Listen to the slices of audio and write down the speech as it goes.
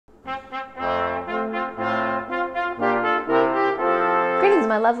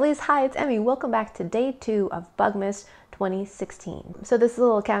my lovelies, hi, it's Emmy. Welcome back to day 2 of Bugmas 2016. So this is a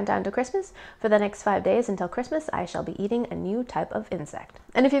little countdown to Christmas. For the next 5 days until Christmas, I shall be eating a new type of insect.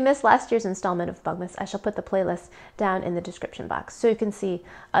 And if you missed last year's installment of Bugmas, I shall put the playlist down in the description box so you can see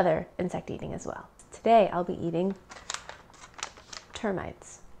other insect eating as well. Today I'll be eating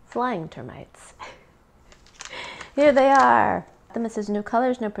termites, flying termites. Here they are. It says no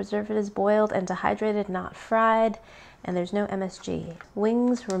colors, no preservatives, boiled and dehydrated, not fried. And there's no MSG.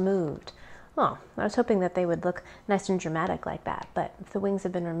 Wings removed. Oh, I was hoping that they would look nice and dramatic like that, but if the wings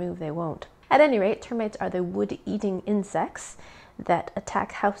have been removed, they won't. At any rate, termites are the wood-eating insects that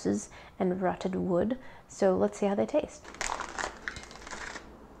attack houses and rotted wood. So let's see how they taste.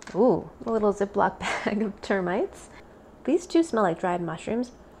 Ooh, a little Ziploc bag of termites. These two smell like dried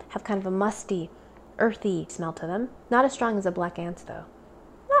mushrooms, have kind of a musty, earthy smell to them. Not as strong as the black ants though.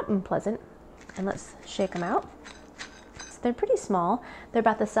 Not unpleasant. And let's shake them out. They're pretty small. They're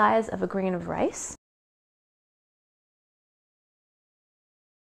about the size of a grain of rice.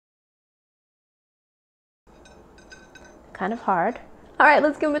 Kind of hard. All right,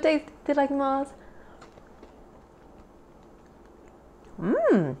 let's give them a taste. Do you like moths?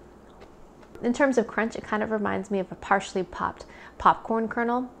 Mmm. In terms of crunch, it kind of reminds me of a partially popped popcorn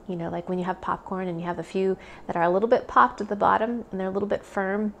kernel. You know, like when you have popcorn and you have a few that are a little bit popped at the bottom and they're a little bit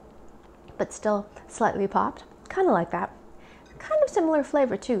firm, but still slightly popped. Kind of like that. Kind of similar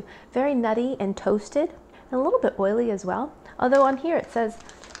flavor too. Very nutty and toasted and a little bit oily as well. Although on here it says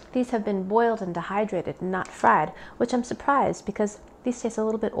these have been boiled and dehydrated, not fried, which I'm surprised because these taste a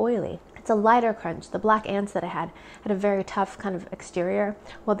little bit oily. It's a lighter crunch. The black ants that I had a very tough kind of exterior,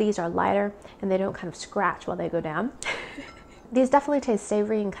 while these are lighter and they don't kind of scratch while they go down. These definitely taste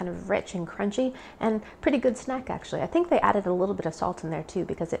savory and kind of rich and crunchy and pretty good snack actually. I think they added a little bit of salt in there too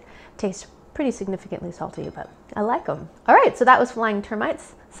because it tastes pretty significantly salty, but I like them. All right, so that was flying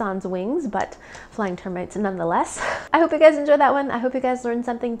termites, sans wings, but flying termites nonetheless. I hope you guys enjoyed that one. I hope you guys learned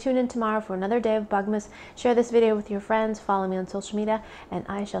something. Tune in tomorrow for another day of Bugmas. Share this video with your friends, follow me on social media, and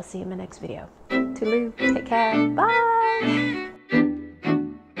I shall see you in my next video. Toodaloo, take care, bye!